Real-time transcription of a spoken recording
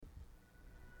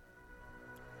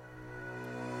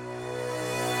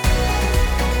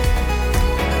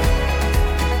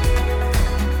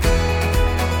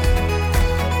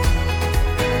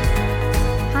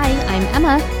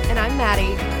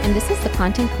and this is the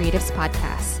Content Creatives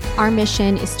Podcast. Our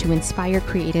mission is to inspire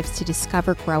creatives to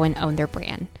discover, grow, and own their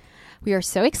brand. We are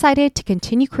so excited to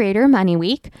continue Creator Money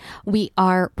Week. We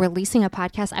are releasing a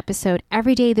podcast episode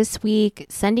every day this week,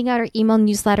 sending out our email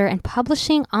newsletter, and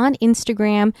publishing on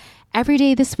Instagram every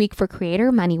day this week for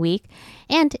Creator Money Week.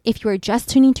 And if you are just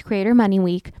tuning to Creator Money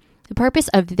Week, the purpose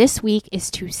of this week is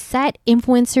to set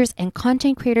influencers and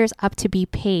content creators up to be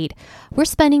paid. We're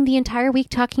spending the entire week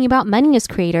talking about money as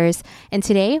creators, and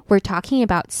today we're talking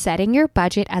about setting your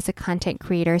budget as a content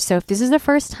creator. So if this is the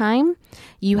first time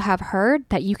you have heard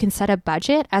that you can set a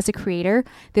budget as a creator,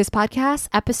 this podcast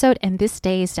episode and this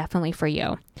day is definitely for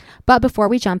you. But before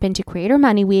we jump into Creator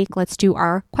Money Week, let's do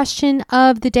our question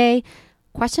of the day.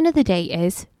 Question of the day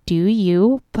is, do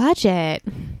you budget?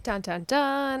 Dun, dun,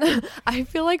 dun. I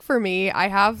feel like for me, I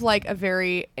have like a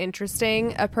very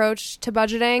interesting approach to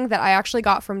budgeting that I actually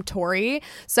got from Tori.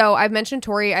 So I've mentioned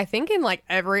Tori, I think in like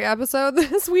every episode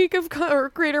this week of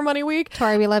Creator Money Week.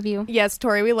 Tori, we love you. Yes,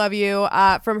 Tori, we love you.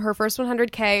 From her first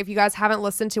 100K. If you guys haven't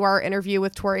listened to our interview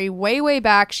with Tori way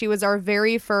back, she was our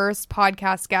very first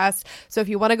podcast guest. So if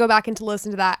you want to go back and to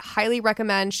listen to that, highly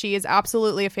recommend. She is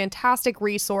absolutely a fantastic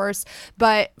resource.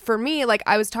 But for me, like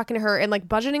I was talking to her, and like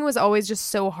budgeting was always just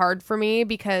so hard for me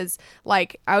because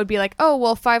like I would be like, oh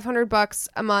well, $500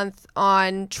 a month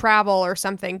on travel or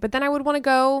something, but then I would want to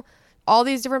go all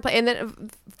these different places, and then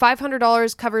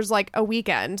 $500 covers like a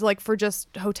weekend, like for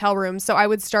just hotel rooms. So I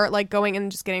would start like going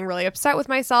and just getting really upset with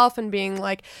myself and being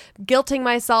like guilting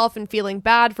myself and feeling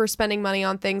bad for spending money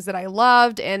on things that I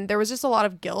loved. And there was just a lot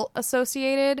of guilt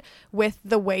associated with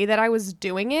the way that I was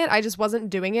doing it. I just wasn't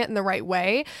doing it in the right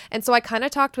way. And so I kind of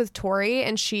talked with Tori,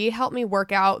 and she helped me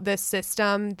work out this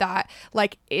system that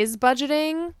like is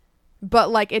budgeting,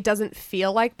 but like it doesn't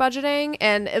feel like budgeting.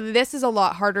 And this is a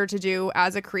lot harder to do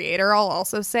as a creator, I'll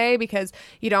also say, because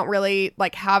you don't really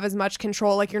like have as much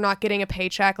control. Like you're not getting a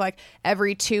paycheck like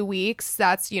every 2 weeks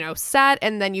that's, you know, set.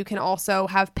 And then you can also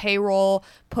have payroll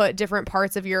put different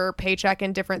parts of your paycheck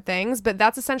in different things. But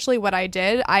that's essentially what I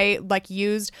did. I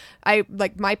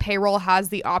my payroll has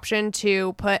the option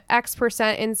to put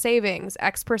X% in savings,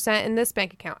 X% in this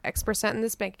bank account, X% in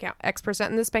this bank account, X%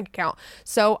 in this bank account.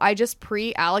 So I just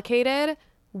pre-allocated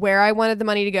where I wanted the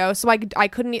money to go. So I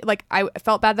couldn't, like, I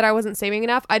felt bad that I wasn't saving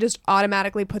enough. I just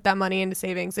automatically put that money into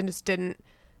savings and just didn't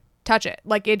touch it.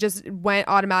 Like it just went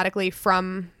automatically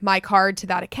from my card to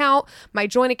that account. My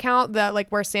joint account, that like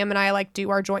where Sam and I like do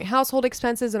our joint household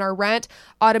expenses and our rent,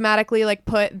 automatically like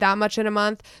put that much in a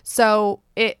month. So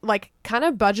it like kind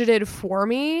of budgeted for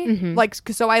me. Mm-hmm. Like,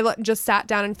 so I just sat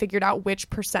down and figured out which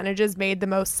percentages made the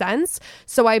most sense.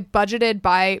 So I budgeted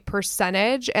by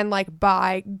percentage and like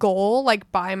by goal,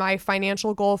 like by my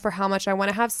financial goal for how much I want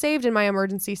to have saved in my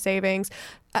emergency savings.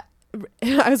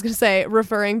 I was going to say,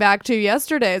 referring back to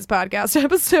yesterday's podcast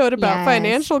episode about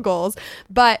financial goals.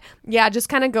 But yeah, just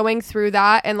kind of going through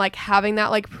that and like having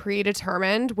that like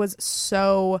predetermined was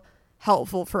so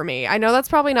helpful for me. I know that's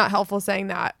probably not helpful saying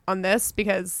that on this,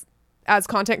 because as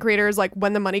content creators, like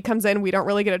when the money comes in, we don't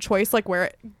really get a choice like where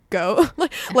it go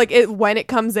like it when it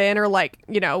comes in, or like,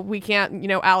 you know, we can't, you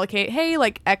know, allocate, hey,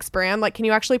 like X brand, like can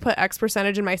you actually put X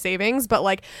percentage in my savings? But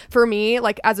like for me,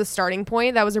 like as a starting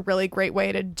point, that was a really great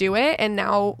way to do it. And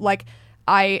now like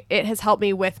it has helped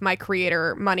me with my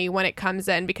creator money when it comes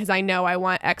in, because I know I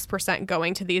want X%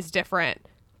 going to these different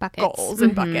buckets, goals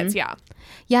and buckets. Yeah,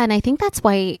 and I think that's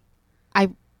why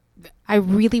I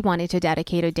really wanted to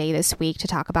dedicate a day this week to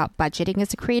talk about budgeting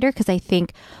as a creator, because I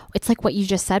think it's like what you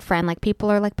just said, friend. Like people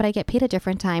are like, but I get paid at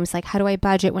different times. Like, how do I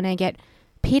budget when I get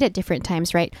paid at different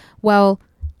times, right? Well,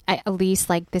 at least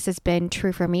like this has been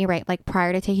true for me, right? Like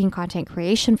prior to taking content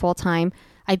creation full time,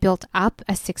 I built up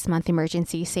a 6-month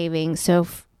emergency savings. So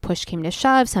if push came to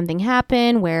shove, something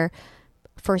happened where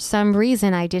for some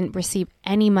reason I didn't receive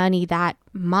any money that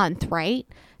month, right?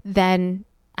 Then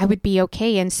I would be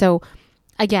okay. And so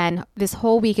again, this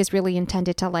whole week is really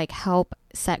intended to like help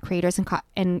set creators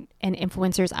and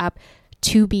influencers up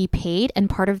to be paid. And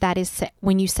part of that is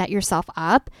when you set yourself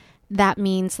up, that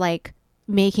means like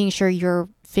making sure you're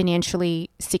financially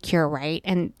secure, right?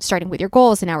 And starting with your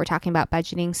goals. And now we're talking about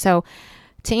budgeting. So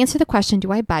to answer the question,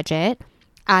 do I budget?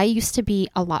 I used to be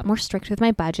a lot more strict with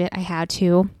my budget. I had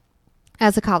to.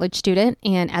 As a college student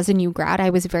and as a new grad, I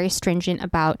was very stringent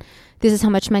about this is how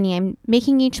much money I'm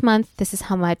making each month. This is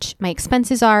how much my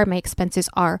expenses are. My expenses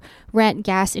are rent,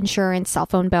 gas, insurance, cell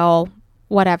phone bill,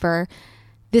 whatever.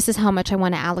 This is how much I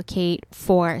want to allocate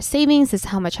for savings. This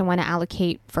is how much I want to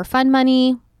allocate for fun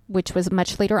money, which was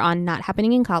much later on, not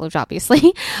happening in college,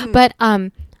 obviously. But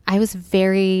I was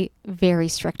very, very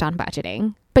strict on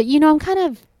budgeting. But, you know, I'm kind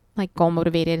of like goal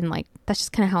motivated and like that's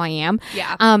just kind of how I am.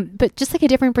 Yeah. But just like a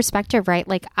different perspective, right?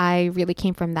 Like I really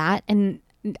came from that. And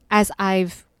as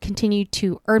I've continued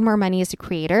to earn more money as a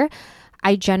creator,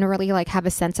 I generally like have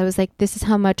a sense. I was like, this is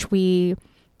how much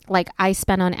I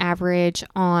spend on average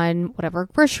on whatever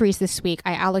groceries this week.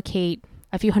 I allocate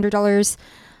a few $100s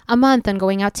a month on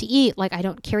going out to eat. Like I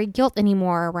don't carry guilt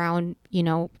anymore around,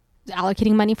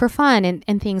 allocating money for fun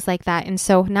and things like that. And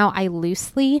so now I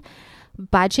loosely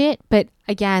budget, but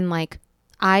again, like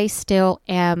I still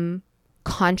am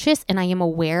conscious and I am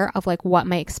aware of like what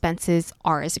my expenses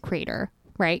are as a creator,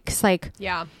 right? Because like,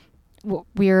 yeah,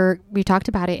 we talked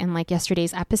about it in like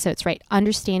yesterday's episodes, right?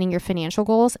 Understanding your financial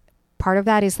goals. Part of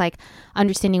that is like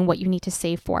understanding what you need to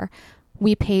save for.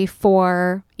 We pay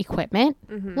for equipment,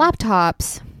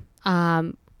 laptops,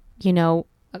 cameras,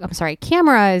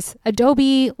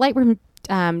 Adobe Lightroom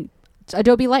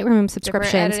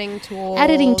subscriptions,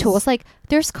 editing tools. Like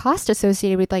there's cost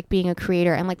associated with like being a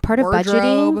creator and like part of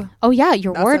budgeting. Oh yeah,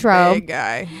 your wardrobe. A big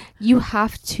guy. You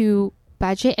have to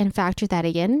budget and factor that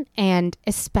in, and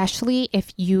especially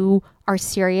if you are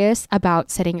serious about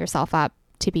setting yourself up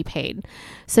to be paid.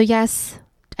 So yes,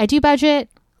 I do budget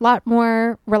a lot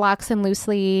more relaxed and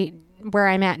loosely where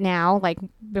I'm at now, like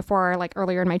before, like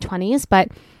earlier in my 20s, but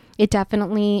it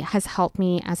definitely has helped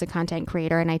me as a content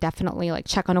creator. And I definitely like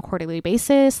check on a quarterly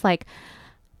basis, like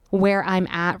where I'm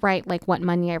at, right? Like what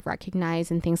money I've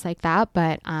recognized and things like that.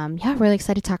 But really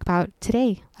excited to talk about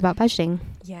today about budgeting.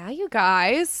 Yeah, you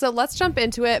guys. So let's jump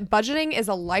into it. Budgeting is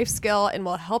a life skill and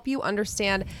will help you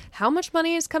understand how much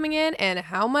money is coming in and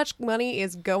how much money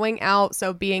is going out.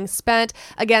 So being spent.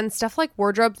 Again, stuff like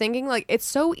wardrobe thinking, like it's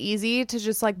so easy to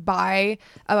just like buy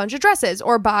a bunch of dresses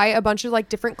or buy a bunch of like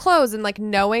different clothes and like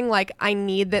knowing like I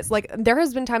need this. Like there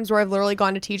has been times where I've literally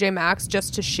gone to TJ Maxx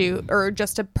just to shoot or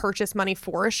just to purchase money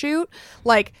for a shoot.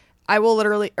 Like I will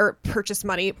literally purchase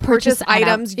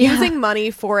items using money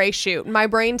for a shoot. My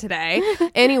brain today.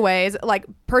 Anyways, like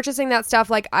purchasing that stuff,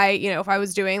 like if I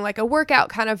was doing like a workout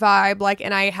kind of vibe, like,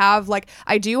 and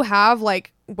I do have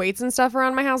like weights and stuff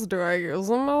around my house. Do I use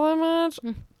them all that much?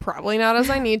 Probably not as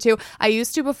I need to. I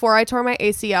used to before I tore my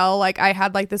ACL. Like I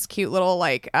had like this cute little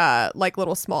like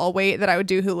little small weight that I would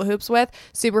do hula hoops with.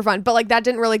 Super fun. But like that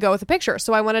didn't really go with the picture.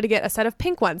 So I wanted to get a set of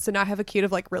pink ones. So now I have a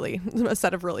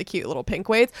set of really cute little pink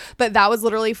weights. But that was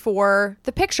literally for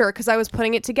the picture because I was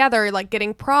putting it together. Like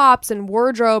getting props and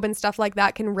wardrobe and stuff like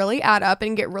that can really add up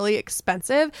and get really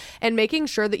expensive. And making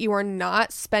sure that you are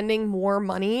not spending more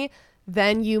money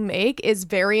than you make is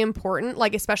very important,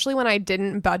 like especially when I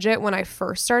didn't budget when I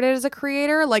first started as a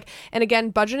creator. Like, and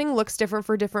again, budgeting looks different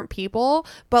for different people,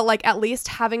 but like at least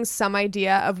having some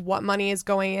idea of what money is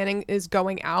going in and is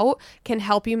going out can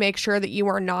help you make sure that you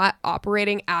are not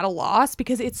operating at a loss,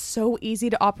 because it's so easy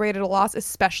to operate at a loss,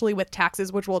 especially with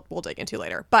taxes, which we'll dig into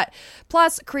later. But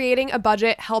plus, creating a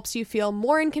budget helps you feel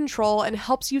more in control and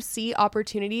helps you see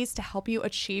opportunities to help you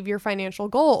achieve your financial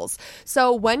goals.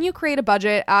 So when you create a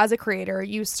budget as a creator,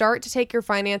 you start to take your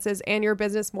finances and your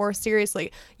business more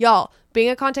seriously. Y'all,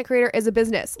 being a content creator is a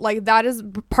business. Like that is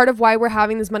part of why we're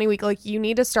having this money week. Like you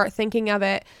need to start thinking of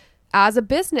it as a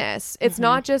business. It's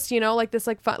not just, like this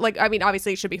like fun, like, I mean,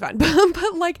 obviously it should be fun,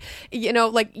 but like,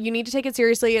 like you need to take it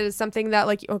seriously. It is something that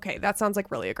like, okay, that sounds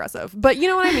like really aggressive, but you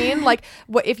know what I mean? Like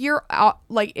what, if you're out,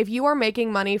 like if you are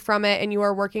making money from it and you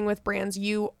are working with brands,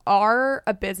 you are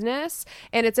a business,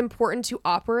 and it's important to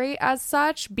operate as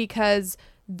such, because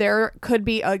there could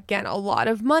be, again, a lot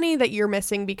of money that you're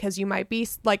missing because you might be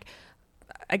like,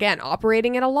 again,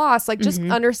 operating at a loss. Like just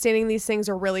understanding these things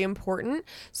are really important.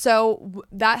 So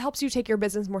that helps you take your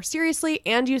business more seriously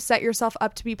and you set yourself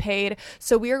up to be paid.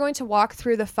 So we are going to walk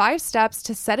through the 5 steps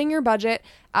to setting your budget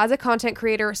as a content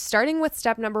creator, starting with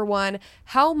step number 1,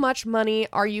 how much money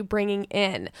are you bringing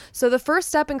in? So the first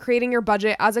step in creating your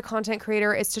budget as a content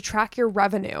creator is to track your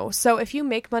revenue. So if you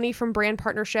make money from brand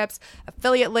partnerships,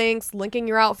 affiliate links, linking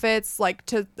your outfits like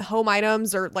to home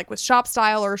items, or like with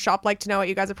ShopStyle or Shop Like to Know It,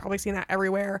 you guys have probably seen that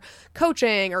everywhere,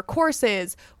 coaching or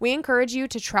courses, we encourage you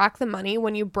to track the money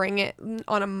when you bring it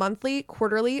on a monthly,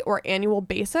 quarterly, or annual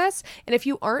basis. And if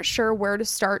you aren't sure where to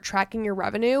start tracking your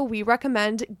revenue, we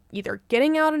recommend either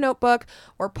getting out a notebook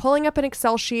or pulling up an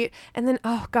Excel sheet. And then,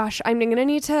 oh gosh, I'm going to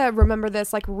need to remember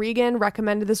this. Like Regan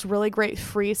recommended this really great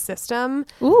free system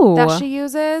that she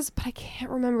uses, but I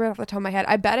can't remember it off the top of my head.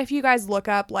 I bet if you guys look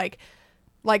up like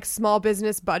small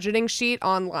business budgeting sheet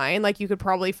online, like you could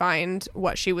probably find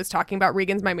what she was talking about.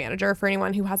 Regan's my manager. For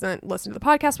anyone who hasn't listened to the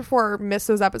podcast before or missed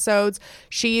those episodes,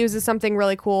 she uses something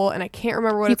really cool, and I can't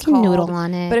remember what it's called. You can noodle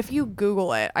on it. But if you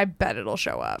Google it, I bet it'll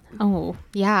show up. Oh,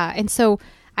 yeah. And so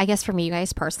I guess for me, you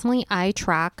guys, personally, I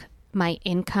track my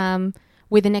income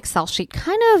with an Excel sheet,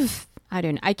 kind of, I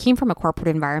don't know. I came from a corporate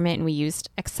environment and we used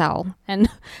Excel and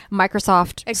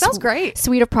Microsoft. Excel's great.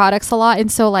 Suite of products a lot.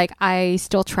 And so like I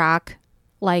still track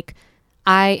like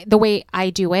the way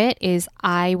I do it is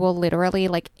I will literally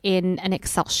like in an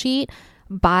Excel sheet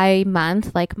by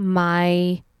month, like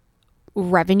my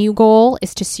revenue goal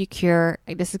is to secure,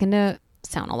 this is going to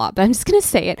sound a lot, but I'm just going to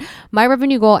say it. My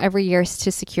revenue goal every year is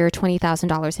to secure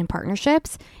 $20,000 in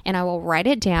partnerships, and I will write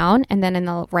it down. And then in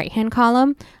the right-hand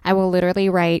column, I will literally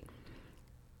write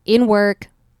in work,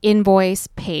 invoice,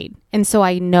 paid. And so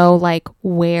I know like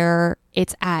where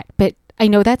it's at, but I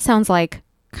know that sounds like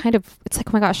kind of, it's like,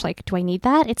 oh my gosh, like, do I need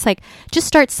that? It's like, just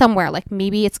start somewhere. Like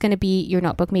maybe it's going to be your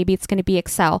notebook, maybe it's going to be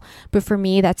Excel. But for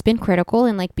me, that's been critical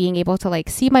in like being able to like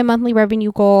see my monthly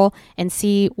revenue goal and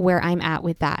see where I'm at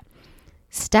with that.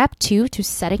 Step 2 to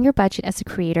setting your budget as a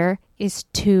creator is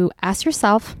to ask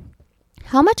yourself,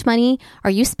 how much money are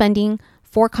you spending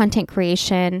for content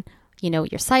creation, you know,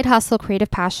 your side hustle,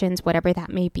 creative passions, whatever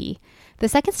that may be. The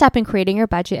second step in creating your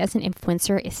budget as an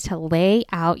influencer is to lay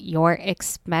out your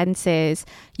expenses.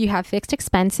 You have fixed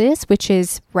expenses, which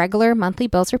is regular monthly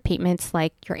bills or payments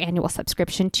like your annual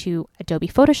subscription to Adobe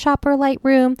Photoshop or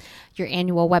Lightroom, your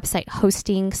annual website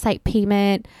hosting site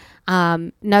payment.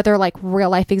 Another like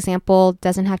real life example,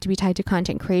 doesn't have to be tied to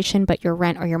content creation, but your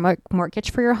rent or your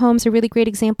mortgage for your home is a really great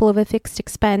example of a fixed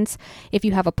expense. If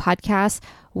you have a podcast,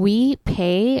 we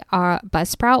pay our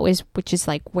Buzzsprout, which is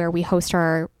like where we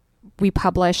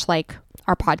publish like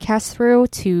our podcast through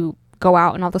to go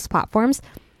out on all those platforms.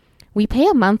 We pay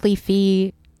a monthly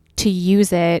fee to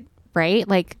use it, right?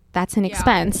 Like that's an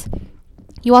expense.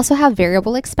 You also have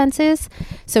variable expenses.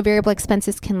 So variable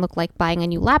expenses can look like buying a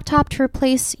new laptop to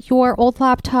replace your old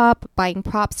laptop, buying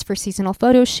props for seasonal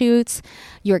photo shoots,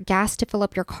 your gas to fill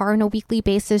up your car on a weekly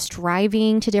basis,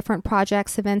 driving to different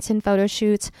projects, events, and photo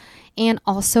shoots, and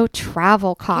also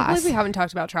travel costs. I can't believe we haven't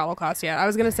talked about travel costs yet. I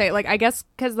was going to say, like, I guess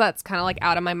because that's kind of like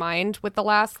out of my mind with the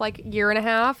last like year and a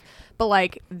half. But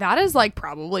like that is like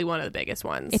probably one of the biggest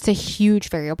ones. It's a huge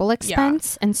variable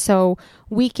expense. Yeah. And so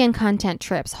weekend content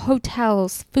trips,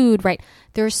 hotels, food, right?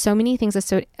 There's so many things.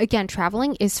 So again,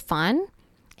 traveling is fun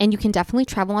and you can definitely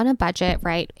travel on a budget,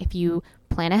 right? If you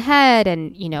plan ahead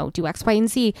and, you know, do X, Y, and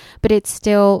Z, but it's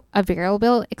still a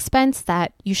variable expense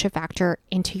that you should factor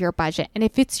into your budget. And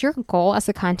if it's your goal as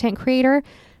a content creator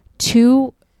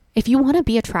if you want to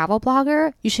be a travel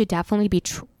blogger, you should definitely be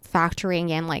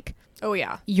factoring in like, oh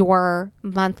yeah, your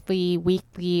monthly,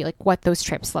 weekly, like what those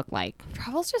trips look like.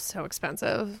 Travel's just so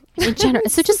expensive in general.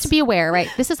 So just to be aware, right?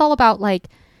 This is all about like,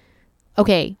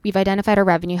 okay, we've identified our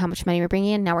revenue, how much money we're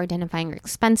bringing in. Now we're identifying our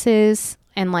expenses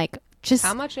and like just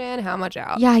how much in, how much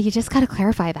out. Yeah, you just got to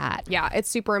clarify that. Yeah, it's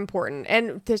super important.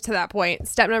 And to that point,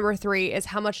 step number 3 is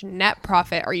how much net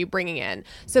profit are you bringing in?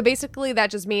 So basically that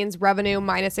just means revenue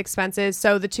minus expenses.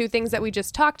 So the two things that we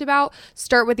just talked about,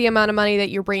 start with the amount of money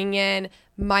that you're bringing in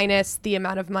minus the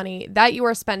amount of money that you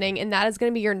are spending, and that is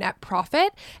going to be your net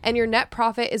profit. And your net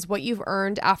profit is what you've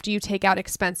earned after you take out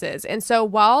expenses. And so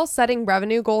while setting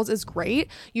revenue goals is great,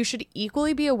 you should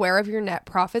equally be aware of your net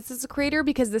profits as a creator,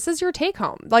 because this is your take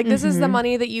home. Like this is the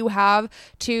money that you have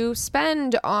to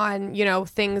spend on, you know,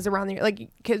 things around the, like,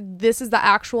 this is the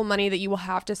actual money that you will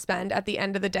have to spend at the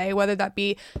end of the day, whether that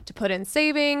be to put in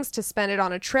savings, to spend it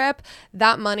on a trip.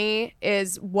 That money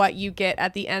is what you get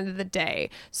at the end of the day.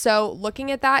 So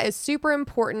looking at that is super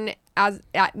important as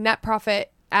at net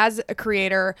profit as a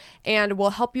creator, and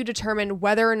will help you determine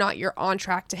whether or not you're on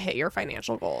track to hit your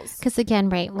financial goals. Because again,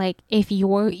 right, like if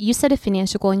you set a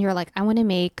financial goal and you're like, I want to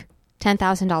make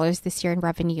 $10,000 this year in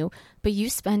revenue, but you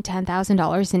spent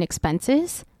 $10,000 in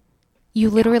expenses, you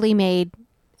literally made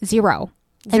 $0.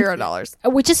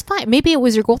 Which is fine. Maybe it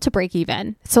was your goal to break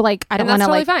even. So like, I don't want to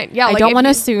totally fine. Yeah, I don't want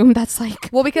to assume that's like,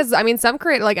 well, because I mean, some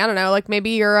create like, I don't know, like maybe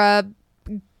you're a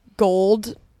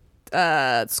gold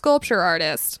sculpture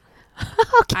artist.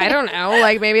 Okay. I don't know,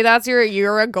 like maybe that's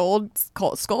you're a gold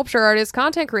sculpture artist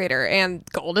content creator, and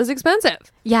gold is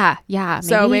expensive. Yeah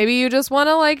So maybe you just want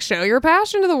to like show your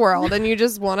passion to the world and you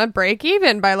just want to break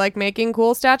even by like making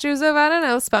cool statues of, I don't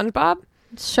know, SpongeBob.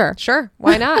 Sure,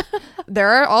 why not? There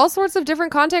are all sorts of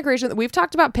different content creation. We've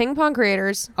talked about ping pong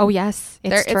creators. Oh yes,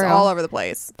 it's true. It's all over the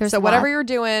place. There's so whatever you're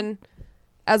doing,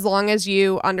 as long as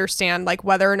you understand like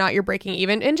whether or not you're breaking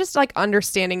even, and just like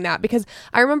understanding that, because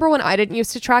I remember when I didn't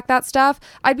used to track that stuff,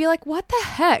 I'd be like, what the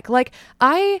heck? Like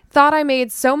I thought I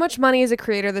made so much money as a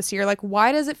creator this year. Like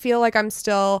why does it feel like I'm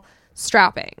still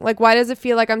strapping? Like why does it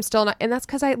feel like I'm still not? And that's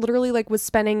because I literally like was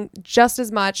spending just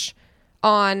as much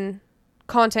on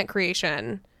content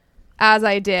creation as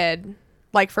I did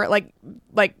like for like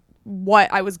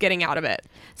what I was getting out of it.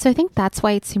 So I think that's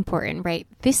why it's important, right?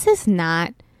 This is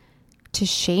not to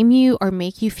shame you or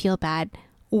make you feel bad.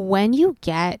 When you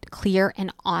get clear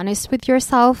and honest with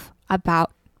yourself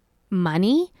about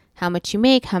money, how much you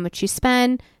make, how much you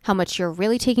spend, how much you're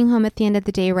really taking home at the end of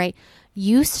the day, right?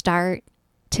 You start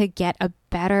to get a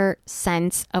better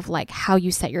sense of like how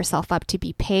you set yourself up to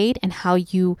be paid and how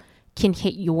you can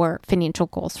hit your financial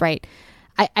goals, right?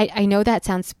 I know that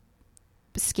sounds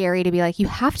scary to be like, you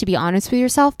have to be honest with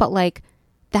yourself, but like,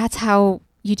 that's how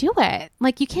you do it.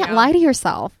 Like, you can't lie to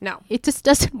yourself. No. It just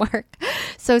doesn't work.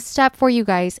 So step 4, you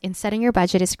guys, in setting your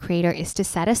budget as a creator is to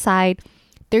set aside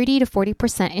 30 to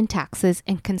 40% in taxes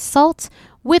and consult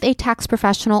with a tax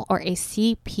professional or a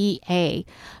CPA.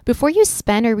 Before you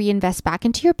spend or reinvest back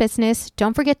into your business,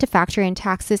 don't forget to factor in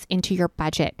taxes into your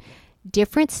budget.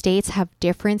 Different states have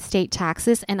different state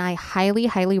taxes, and I highly,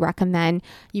 highly recommend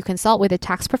you consult with a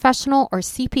tax professional or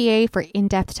CPA for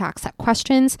in-depth tax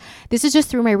questions. This is just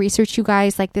through my research, you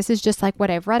guys. Like, this is just like what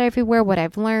I've read everywhere, what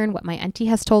I've learned, what my auntie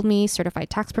has told me,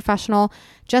 certified tax professional,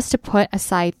 just to put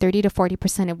aside 30 to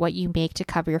 40% of what you make to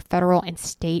cover your federal and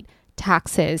state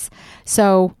taxes.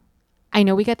 So I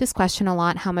know we get this question a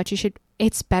lot, how much you should.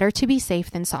 It's better to be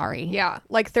safe than sorry. Yeah,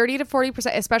 like 30 to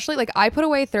 40%, especially like I put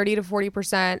away 30 to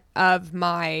 40% of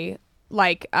my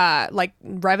like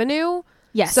revenue.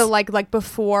 Yes. So like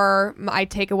before I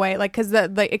take away, like, because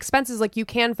the expenses, like, you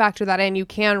can factor that in. You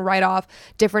can write off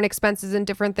different expenses and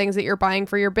different things that you're buying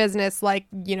for your business. Like,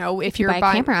 you know, if you're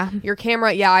buying your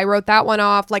camera. Yeah, I wrote that one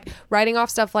off. Like, writing off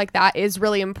stuff like that is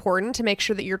really important to make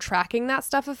sure that you're tracking that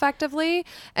stuff effectively.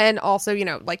 And also, you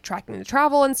know, like tracking the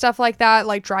travel and stuff like that,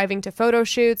 like driving to photo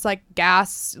shoots, like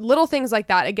gas, little things like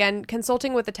that. Again,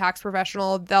 consulting with a tax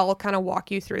professional, they'll kind of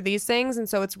walk you through these things. And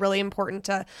so it's really important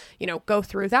to, you know, go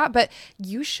through that. But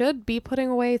you should be putting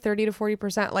away 30 to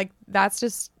 40%. Like, that's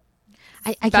just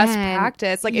best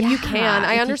practice. Like, if you can,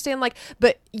 I understand, like,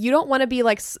 but you don't want to be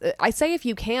like, I say if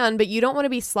you can, but you don't want to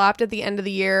be slapped at the end of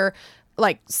the year,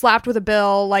 like slapped with a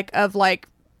bill, like of like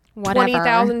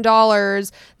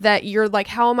 $20,000 that you're like,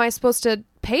 how am I supposed to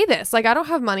pay this? Like, I don't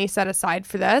have money set aside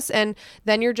for this. And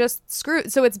then you're just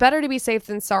screwed. So it's better to be safe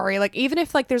than sorry. Like, even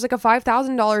if like there's like a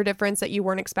 $5,000 difference that you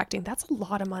weren't expecting, that's a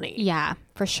lot of money. Yeah,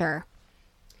 for sure.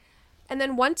 And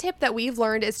then one tip that we've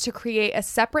learned is to create a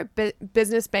separate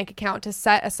business bank account to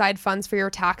set aside funds for your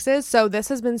taxes. So this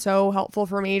has been so helpful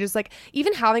for me. Just like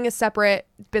even having a separate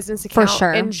business account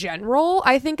in general,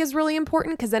 I think is really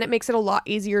important, because then it makes it a lot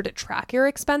easier to track your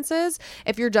expenses.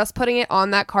 If you're just putting it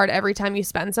on that card every time you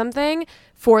spend something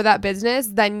for that business,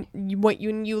 then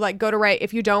you like go to write,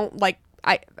 if you don't like,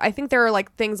 I think there are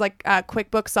like things like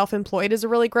QuickBooks Self-Employed is a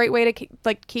really great way to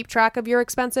keep track of your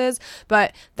expenses,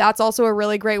 but that's also a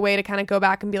really great way to kind of go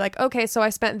back and be like, okay, so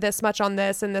I spent this much on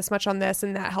this and this much on this,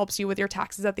 and that helps you with your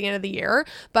taxes at the end of the year.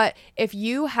 But if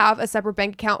you have a separate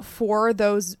bank account for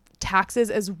those taxes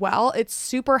as well, it's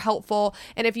super helpful.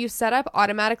 And if you set up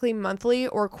automatically monthly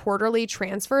or quarterly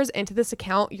transfers into this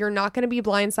account, you're not going to be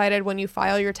blindsided when you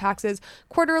file your taxes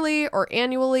quarterly or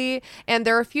annually. And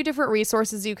there are a few different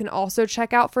resources you can also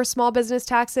check out for small business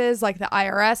taxes. Like the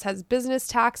IRS has business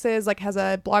taxes, like has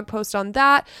a blog post on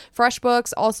that.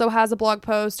 FreshBooks also has a blog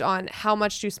post on how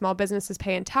much do small businesses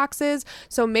pay in taxes.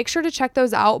 So make sure to check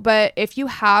those out. But if you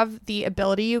have the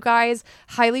ability, you guys,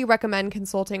 highly recommend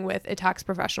consulting with a tax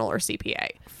professional or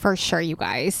CPA. For sure, you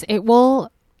guys.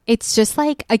 It's just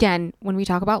like, again, when we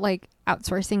talk about like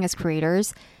outsourcing as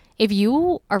creators, if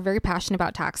you are very passionate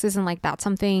about taxes and like that's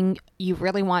something you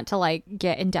really want to like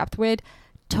get in depth with,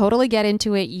 totally get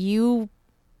into it. You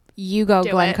go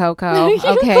Glen Coco.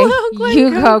 Okay.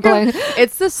 You go Glen.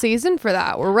 It's the season for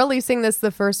that. We're releasing this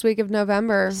the first week of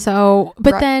November. So,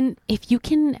 but then if you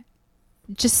can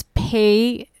just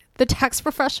pay the tax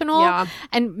professional. Yeah.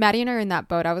 And Maddie and I are in that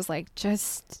boat. I was like,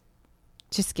 just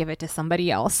give it to somebody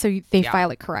else so they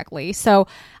file it correctly. So,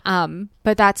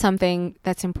 but that's something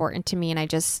that's important to me. And I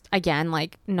just, again,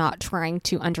 like not trying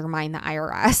to undermine the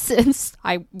IRS. And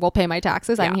I will pay my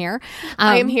taxes. Yeah. I'm here.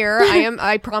 I am here.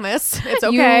 I promise. It's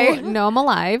okay. You know I'm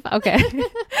alive. Okay.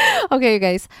 Okay, you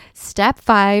guys. Step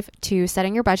 5 to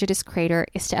setting your budget as creator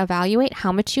is to evaluate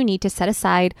how much you need to set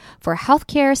aside for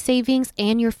healthcare, savings,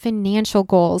 and your financial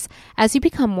goals. As you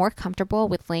become more comfortable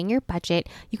with laying your budget,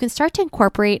 you can start to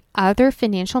incorporate other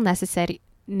financial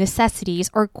necessities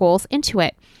or goals into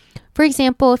it. For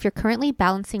example, if you're currently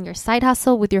balancing your side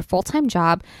hustle with your full-time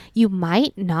job, you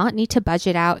might not need to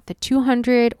budget out the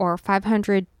 $200 or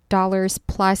 $500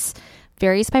 plus,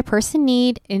 varies by person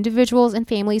need, individuals and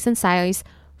families and size,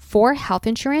 for health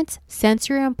insurance since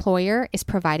your employer is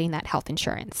providing that health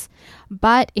insurance.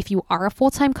 But if you are a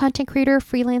full-time content creator,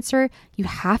 freelancer, you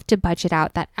have to budget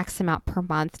out that X amount per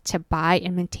month to buy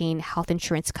and maintain health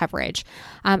insurance coverage.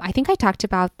 I think I talked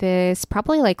about this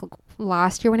probably like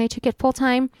last year when I took it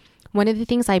full-time. One of the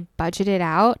things I budgeted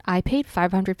out, I paid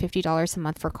 $550 a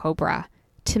month for Cobra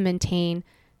to maintain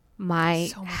my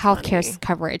healthcare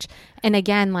coverage. And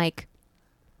again, like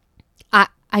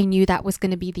I knew that was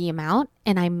going to be the amount,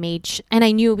 and I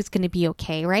knew it was going to be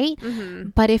okay, right? Mm-hmm.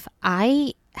 But if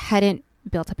I hadn't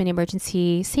built up an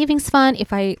emergency savings fund,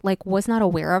 if I like was not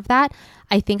aware of that,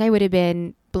 I think I would have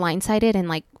been blindsided and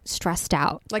like stressed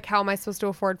out. Like, how am I supposed to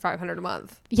afford $500 a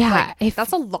month? Yeah, like,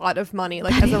 that's a lot of money.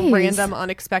 Like, as a random,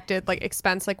 unexpected like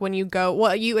expense. Like when you go,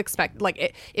 well, you expect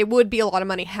like it would be a lot of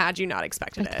money had you not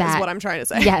expected like it. That. Is what I'm trying to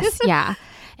say. Yes, yeah,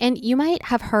 and you might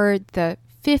have heard the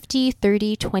 50,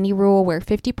 30, 20 rule, where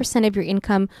 50% of your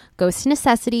income goes to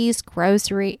necessities,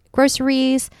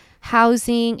 groceries,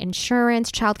 housing,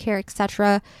 insurance, childcare,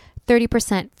 etc.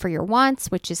 30% for your wants,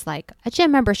 which is like a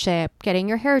gym membership, getting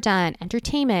your hair done,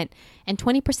 entertainment, and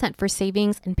 20% for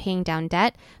savings and paying down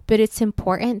debt. But it's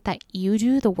important that you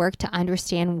do the work to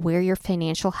understand where your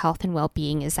financial health and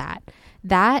well-being is at.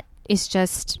 That is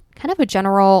just kind of a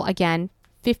general, again,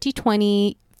 50,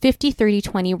 30,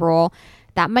 20 rule.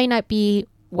 That might not be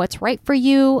what's right for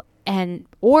you,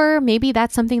 or maybe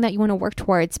that's something that you want to work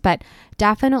towards, but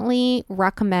definitely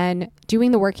recommend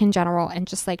doing the work in general and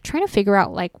just like trying to figure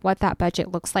out like what that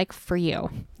budget looks like for you.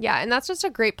 Yeah, and that's just a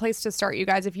great place to start, you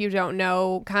guys. If you don't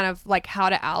know kind of like how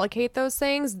to allocate those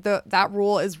things, that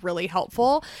rule is really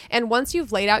helpful. And once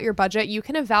you've laid out your budget, you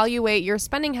can evaluate your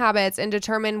spending habits and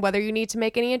determine whether you need to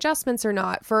make any adjustments or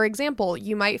not. For example,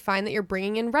 you might find that you're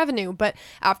bringing in revenue, but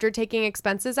after taking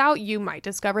expenses out, you might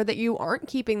discover that you aren't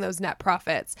keeping those net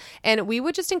profits. And we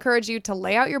would just encourage you to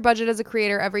lay out your budget as a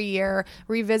creator every year,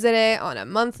 revisit it on a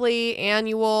monthly,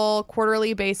 annual,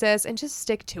 quarterly basis, and just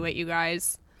stick to it, you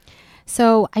guys.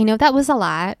 So I know that was a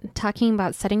lot talking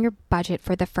about setting your budget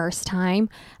for the first time,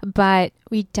 but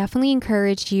we definitely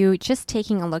encourage you just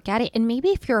taking a look at it. And maybe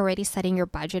if you're already setting your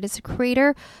budget as a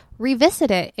creator,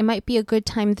 revisit it. It might be a good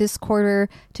time this quarter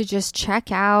to just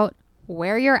check out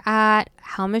where you're at,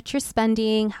 how much you're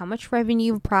spending, how much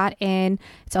revenue you've brought in.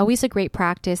 It's always a great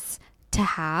practice to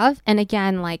have. And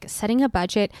again, like setting a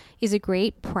budget is a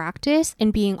great practice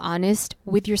in being honest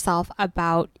with yourself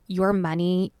about your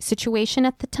money situation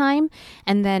at the time.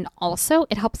 And then also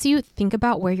it helps you think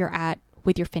about where you're at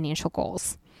with your financial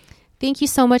goals. Thank you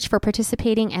so much for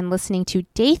participating and listening to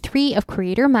day 3 of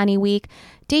Creator Money Week.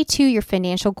 Day 2, your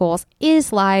financial goals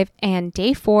is live, and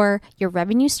day 4, your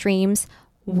revenue streams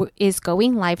is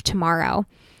going live tomorrow.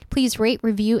 Please rate,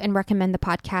 review, and recommend the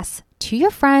podcast to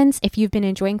your friends. If you've been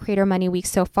enjoying Creator Money Week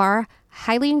so far,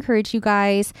 highly encourage you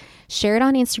guys. Share it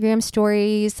on Instagram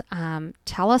stories.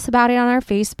 Tell us about it on our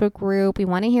Facebook group. We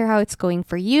want to hear how it's going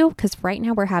for you, because right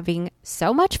now we're having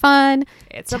so much fun.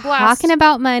 It's a blast. Talking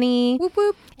about money. Whoop,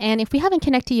 whoop. And if we haven't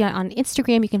connected yet on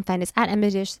Instagram, you can find us at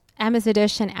Emma's and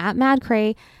at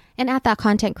MadCray and at That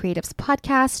Content Creatives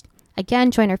Podcast.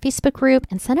 Again, join our Facebook group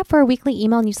and sign up for our weekly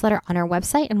email newsletter on our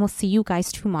website, and we'll see you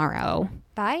guys tomorrow.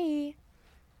 Bye.